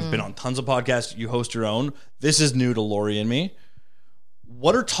bit. You've been on tons of podcasts. You host your own. This is new to Lori and me.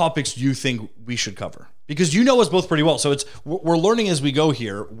 What are topics you think we should cover? Because you know us both pretty well. So we're learning as we go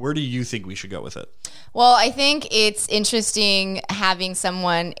here. Where do you think we should go with it? Well, I think it's interesting having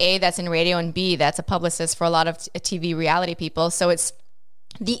someone, A, that's in radio, and B, that's a publicist for a lot of TV reality people. So it's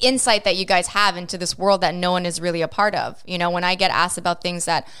the insight that you guys have into this world that no one is really a part of. You know, when I get asked about things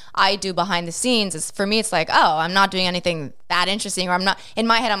that I do behind the scenes, for me, it's like, oh, I'm not doing anything that interesting, or I'm not, in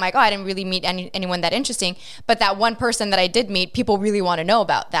my head, I'm like, oh, I didn't really meet anyone that interesting. But that one person that I did meet, people really want to know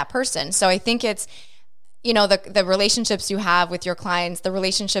about that person. So I think it's, the relationships you have with your clients, the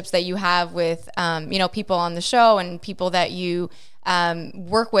relationships that you have with, people on the show and people that you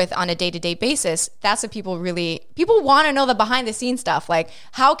work with on a day-to-day basis, that's what people want to know, the behind the scenes stuff. Like,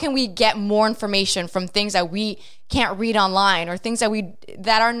 how can we get more information from things that we can't read online, or things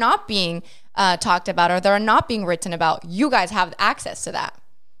that are not being talked about, or that are not being written about? You guys have access to that.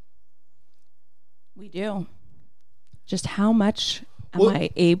 We do. Just how much am I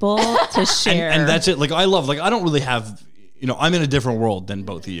able to share? And that's it. Like, I don't really have, I'm in a different world than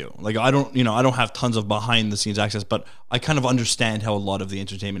both of you. Like, I don't have tons of behind the scenes access, but I kind of understand how a lot of the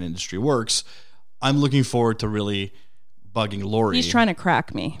entertainment industry works. I'm looking forward to really bugging Lori. He's trying to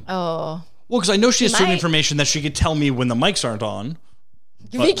crack me. Oh. Well, because I know she has certain information that she could tell me when the mics aren't on.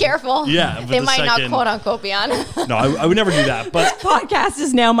 Be careful. Yeah. They might not quote unquote be on. No, I would never do that. But this podcast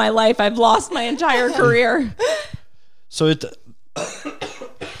is now my life. I've lost my entire career. So that's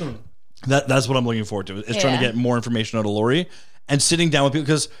what I'm looking forward to. Is trying to get more information out of Lori and sitting down with people,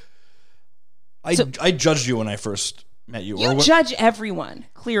 because I judged you when I first met you. You judge everyone,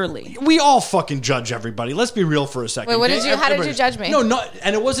 clearly. We all fucking judge everybody. Let's be real for a second. Wait, how did you judge me? No,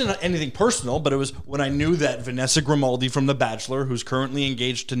 and it wasn't anything personal, but it was when I knew that Vanessa Grimaldi from The Bachelor, who's currently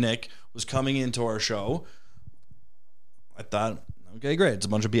engaged to Nick, was coming into our show. I thought, okay, great. It's a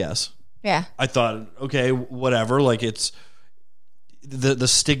bunch of BS. Yeah. I thought, okay, whatever. Like, it's the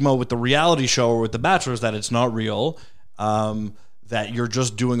stigma with the reality show or with The Bachelor is that it's not real. That you're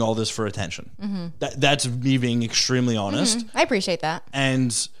just doing all this for attention. Mm-hmm. That's me being extremely honest. Mm-hmm. I appreciate that.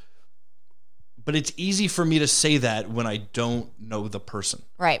 But it's easy for me to say that when I don't know the person.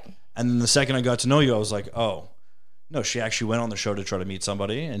 Right. And then the second I got to know you, I was like, oh, no, she actually went on the show to try to meet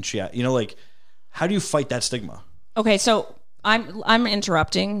somebody. And she, like, how do you fight that stigma? Okay, so I'm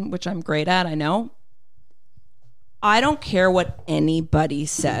interrupting, which I'm great at, I know. I don't care what anybody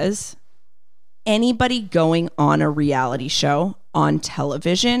says. Anybody going on a reality show on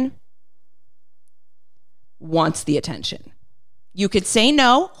television wants the attention. You could say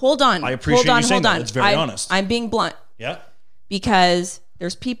no. Hold on. I appreciate you saying that. It's very honest. I'm being blunt. Yeah. Because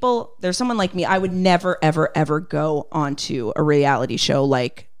there's someone like me, I would never, ever, ever go onto a reality show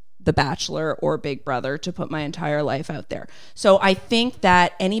like The Bachelor or Big Brother to put my entire life out there. So I think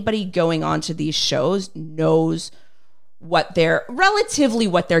that anybody going onto these shows knows what they're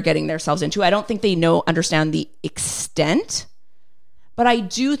getting themselves into. I don't think they understand the extent, but I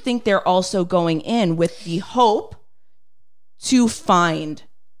do think they're also going in with the hope to find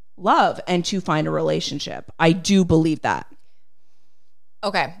love and to find a relationship. I do believe that.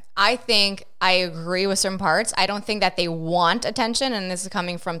 Okay. I think I agree with certain parts. I don't think that they want attention, and this is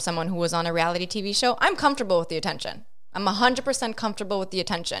coming from someone who was on a reality TV show. I'm comfortable with the attention. I'm 100% comfortable with the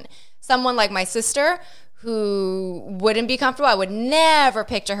attention. Someone like my sister who wouldn't be comfortable, I would never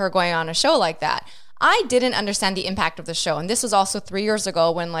picture her going on a show like that. I didn't understand the impact of the show. And this was also 3 years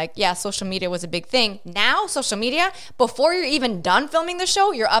ago when, social media was a big thing. Now, social media, before you're even done filming the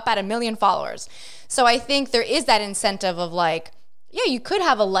show, you're up at 1 million followers. So I think there is that incentive of you could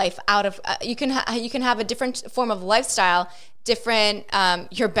have a life out of, you can have a different form of lifestyle, different,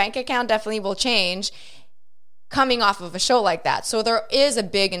 your bank account definitely will change coming off of a show like that. So there is a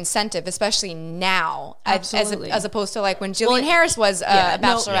big incentive, especially now, as opposed to when Jillian Harris was a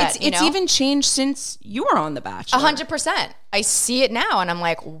Bachelorette. It's even changed since you were on The Bachelor. 100%. I see it now, and I'm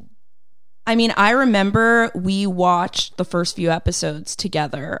like, I mean, I remember we watched the first few episodes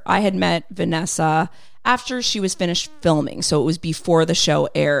together. I had met Vanessa after she was finished filming, so it was before the show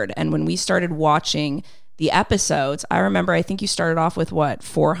aired. And when we started watching the episodes, I remember, I think you started off with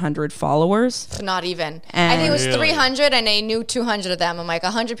 400 followers? Not even. I think it was 300, and I knew 200 of them. I'm like,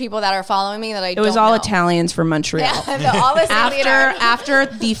 100 people that are following me that I don't know. It was all Italians from Montreal. Yeah, all after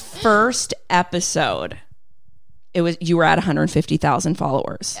the first episode, you were at 150,000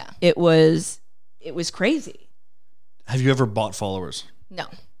 followers. Yeah. It was crazy. Have you ever bought followers? No.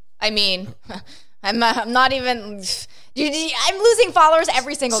 I mean, I'm not even... I'm losing followers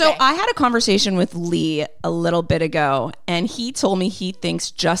every single day. So I had a conversation with Lee a little bit ago, and he told me he thinks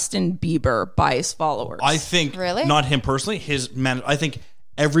Justin Bieber buys followers. I think, really? Not him personally, I think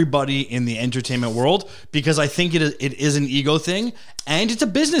everybody in the entertainment world, because I think it is an ego thing, and it's a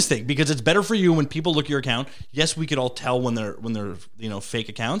business thing, because it's better for you when people look at your account. Yes, we could all tell when they're fake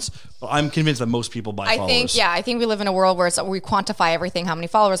accounts, but I'm convinced that most people buy followers. I think we live in a world where we quantify everything: how many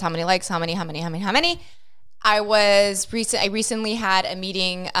followers, how many likes, how many. I recently had a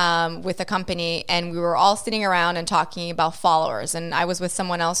meeting with a company, and we were all sitting around and talking about followers. And I was with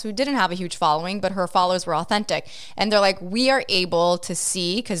someone else who didn't have a huge following, but her followers were authentic. And they're like, we are able to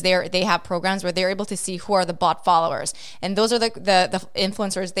see, because they have programs where they're able to see who are the bot followers. And those are the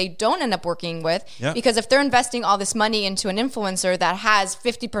influencers they don't end up working with. Yeah. Because if they're investing all this money into an influencer that has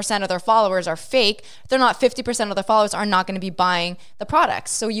 50% of their followers are fake, they're not 50% of their followers are not going to be buying the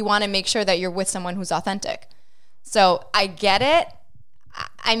products. So you want to make sure that you're with someone who's authentic. So I get it.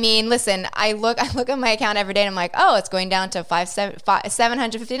 I mean, listen, I look at my account every day and I'm like, oh, it's going down to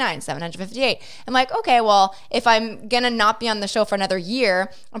 759, 758. I'm like, okay, well, if I'm going to not be on the show for another year,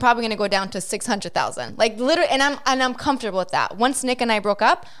 I'm probably going to go down to 600,000. Like literally, and I'm comfortable with that. Once Nick and I broke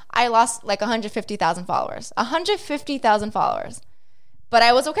up, I lost like 150,000 followers. 150,000 followers. But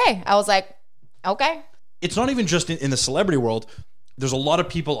I was okay. I was like, okay. It's not even just in the celebrity world. There's a lot of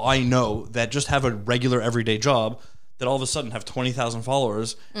people I know that just have a regular everyday job that all of a sudden have 20,000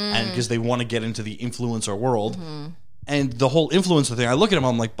 followers and because they want to get into the influencer world. And the whole influencer thing, I look at them,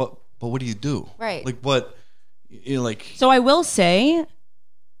 I'm like, but what do you do? Right. Like what, you know, like. So I will say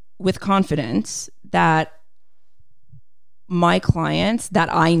with confidence that my clients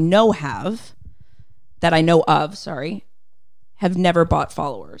that I know of, have never bought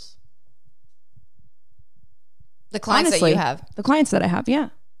followers. The clients Honestly, that you have. The clients that I have, yeah.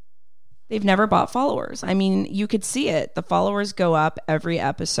 They've never bought followers. I mean, you could see it. The followers go up every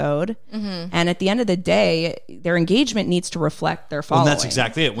episode. And at the end of the day, their engagement needs to reflect their following. Well, that's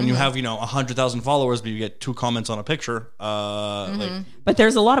exactly it. When you have, 100,000 followers, but you get 2 comments on a picture. But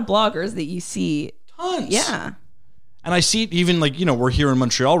there's a lot of bloggers that you see. Tons. Yeah. And I see it even like, we're here in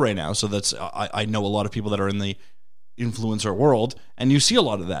Montreal right now. So that's, I know a lot of people that are in the influencer world. And you see a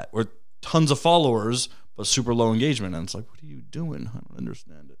lot of that where tons of followers, but super low engagement. And it's like, what are you doing? I don't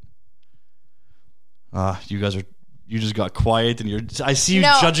understand it. You just got quiet and I see you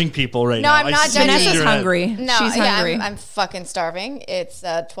judging people right now. No, I'm not judging. Vanessa's hungry. No, she's hungry. I'm fucking starving. It's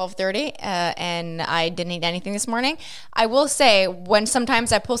 12:30 and I didn't eat anything this morning. I will say when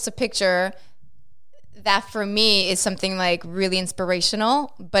sometimes I post a picture that for me is something like really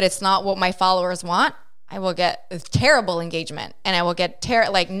inspirational, but it's not what my followers want, I will get terrible engagement and I will get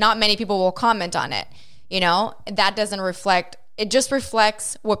not many people will comment on it. That doesn't reflect. It just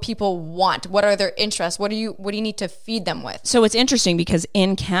reflects what people want. What are their interests? What do you need to feed them with? So it's interesting because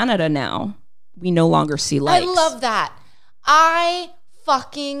in Canada now, we no longer see likes. I love that. I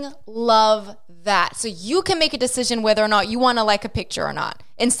fucking love that. So you can make a decision whether or not you want to like a picture or not.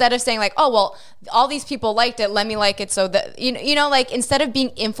 Instead of saying like, oh, well, all these people liked it, let me like it. So that, instead of being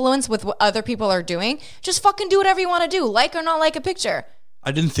influenced with what other people are doing, just fucking do whatever you want to do. Like or not like a picture.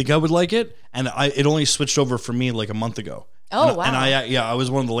 I didn't think I would like it. And it only switched over for me like a month ago. Oh, wow. And I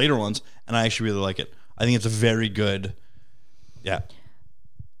was one of the later ones, and I actually really like it. I think it's a very good, yeah.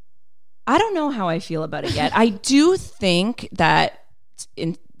 I don't know how I feel about it yet. I do think that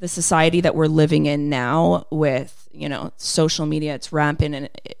in the society that we're living in now with, social media, it's rampant and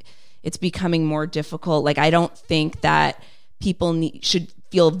it's becoming more difficult. Like, I don't think that people should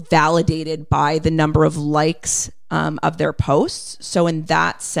feel validated by the number of likes of their posts. So in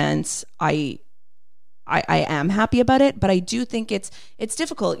that sense, I am happy about it, but I do think it's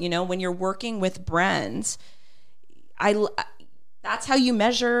difficult, when you're working with brands. That's how you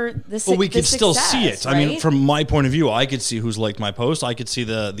measure this. Well, we could still see it. Right? I mean, from my point of view, I could see who's liked my post. I could see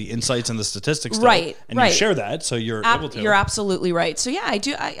the insights and the statistics. Right. And you share that, so you're able to. You're absolutely right. So yeah, I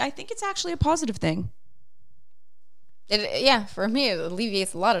do. I think it's actually a positive thing. For me, it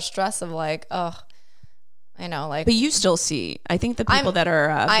alleviates a lot of stress of like, I know, like. But you still see. I think the people that are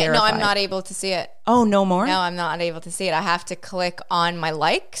verified. No, I'm not able to see it. Oh, no more? No, I'm not able to see it. I have to click on my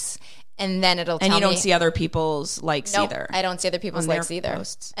likes, and then it'll tell me. And you don't see other people's likes either. I don't see other people's likes either.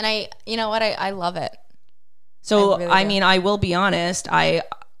 Posts. And you know what? I love it. So, I mean, I will be honest.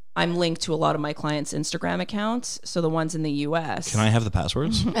 I'm linked to a lot of my clients' Instagram accounts. So the ones in the US. Can I have the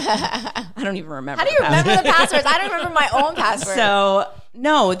passwords? I don't even remember. How do you remember the passwords? I don't remember my own password. So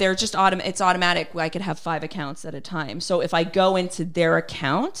no, they're just it's automatic. I could have 5 accounts at a time. So if I go into their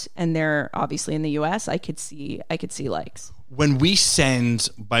account and they're obviously in the US, I could see likes. When we send,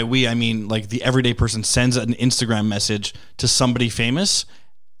 by we, I mean like the everyday person sends an Instagram message to somebody famous,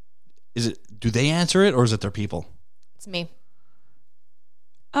 do they answer it or is it their people? It's me.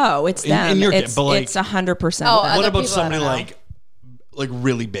 Oh, it's them. It's 100%. Oh, what about somebody like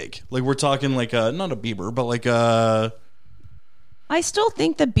really big? Like we're talking like not a Bieber, but like a I still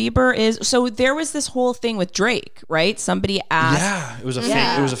think that Bieber is. So there was this whole thing with Drake, right? Somebody asked. Yeah, it was a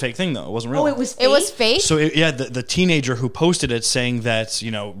fake. It was a fake thing though. It wasn't real. Oh, it was fake? It was fake? So the teenager who posted it saying that,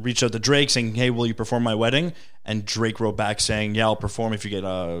 reached out to Drake saying, "Hey, will you perform my wedding?" And Drake wrote back saying, "Yeah, I'll perform if you get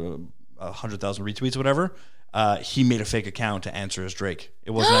 100,000 retweets, or whatever." He made a fake account to answer as Drake.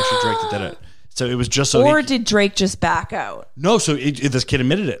 It wasn't actually Drake that did it. So it was just so. Or did Drake just back out? No. So this kid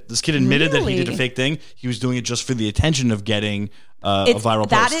admitted it. This kid admitted that he did a Really? fake thing. He was doing it just for the attention of getting a viral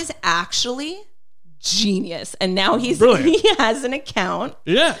post. That is actually genius. And now he has an account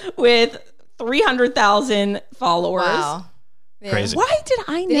with 300,000 followers. Wow. Crazy. Why did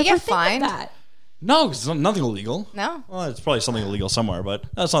I never he get think fined? of that? No, it's nothing illegal. No. Well, it's probably something illegal somewhere, but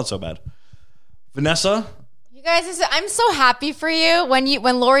that's not so bad. Vanessa? You guys, I'm so happy for you.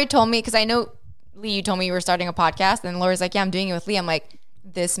 When Lori told me, because I know, Lee, you told me you were starting a podcast, and Lori's like, yeah, I'm doing it with Lee. I'm like,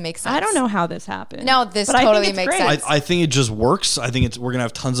 this makes sense. I don't know how this happened. No, this but totally I think it's makes great. sense. I think it just works. I think we're going to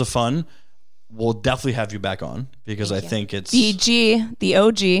have tons of fun. We'll definitely have you back on because I think it's... BG, the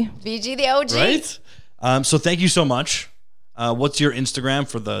OG. BG the OG. Right? So thank you so much. What's your Instagram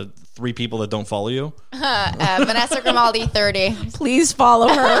for the 3 people that don't follow you? Vanessa Grimaldi 30. Please follow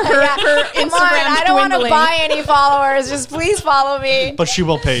her. Her Come on, I don't want to buy any followers. Just please follow me. But she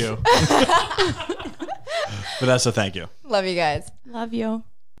will pay you. Vanessa, thank you. Love you guys. Love you.